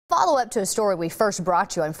follow-up to a story we first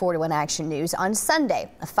brought you on 41 Action News. On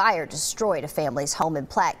Sunday, a fire destroyed a family's home in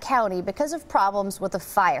Platte County because of problems with a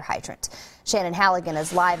fire hydrant. Shannon Halligan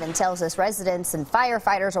is live and tells us residents and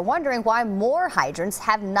firefighters are wondering why more hydrants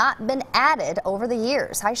have not been added over the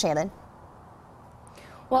years. Hi, Shannon.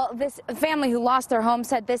 Well, this family who lost their home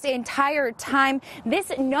said this entire time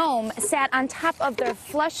this gnome sat on top of their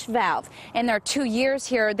flush valve. In their 2 years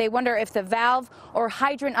here, they wonder if the valve or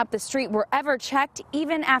hydrant up the street were ever checked,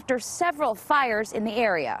 even after several fires in the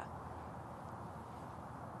area.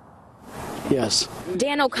 Yes.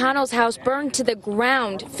 Dan O'Connell's house burned to the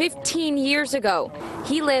ground 15 years ago.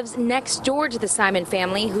 He lives next door to the Simon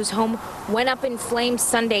family, whose home went up in flames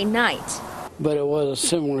Sunday night. But it was a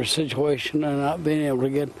similar situation of not being able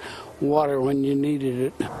to get water when you needed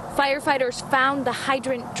it. Firefighters found the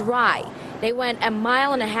hydrant dry. They went 1.5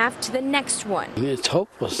 miles to the next one. It's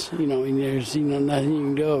hopeless, and there's nothing you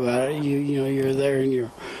can do about it. You're there and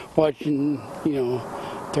you're watching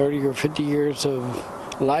 30 or 50 years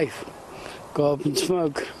of life go up in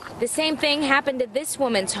smoke. The same thing happened at this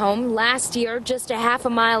woman's home last year, just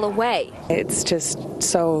 0.5 mile away. It's just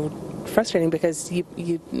so frustrating because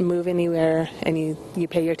you move anywhere and you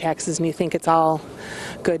pay your taxes and you think it's all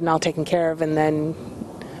good and all taken care of, and then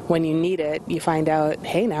when you need it you find out,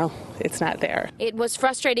 hey, now it's not there. It was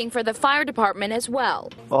frustrating for the fire department as well.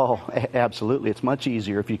 Oh, absolutely. It's much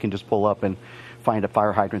easier if you can just pull up and find a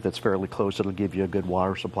fire hydrant that's fairly close. It'll give you a good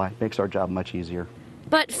water supply. It makes our job much easier.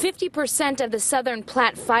 But 50% of the Southern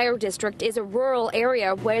Platte Fire District is a rural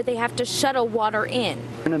area where they have to shuttle water in.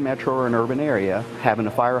 In a metro or an urban area, having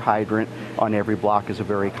a fire hydrant on every block is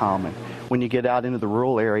very common. When you get out into the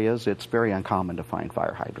rural areas, it's very uncommon to find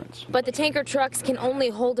fire hydrants. But the tanker trucks can only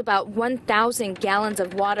hold about 1,000 gallons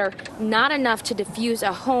of water, not enough to diffuse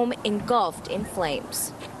a home engulfed in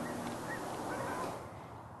flames.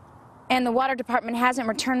 And the water department hasn't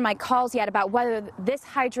returned my calls yet about whether this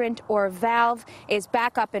hydrant or valve is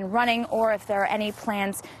back up and running, or if there are any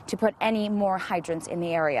plans to put any more hydrants in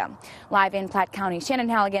the area. Live in Platte County, Shannon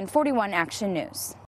Halligan, 41 Action News.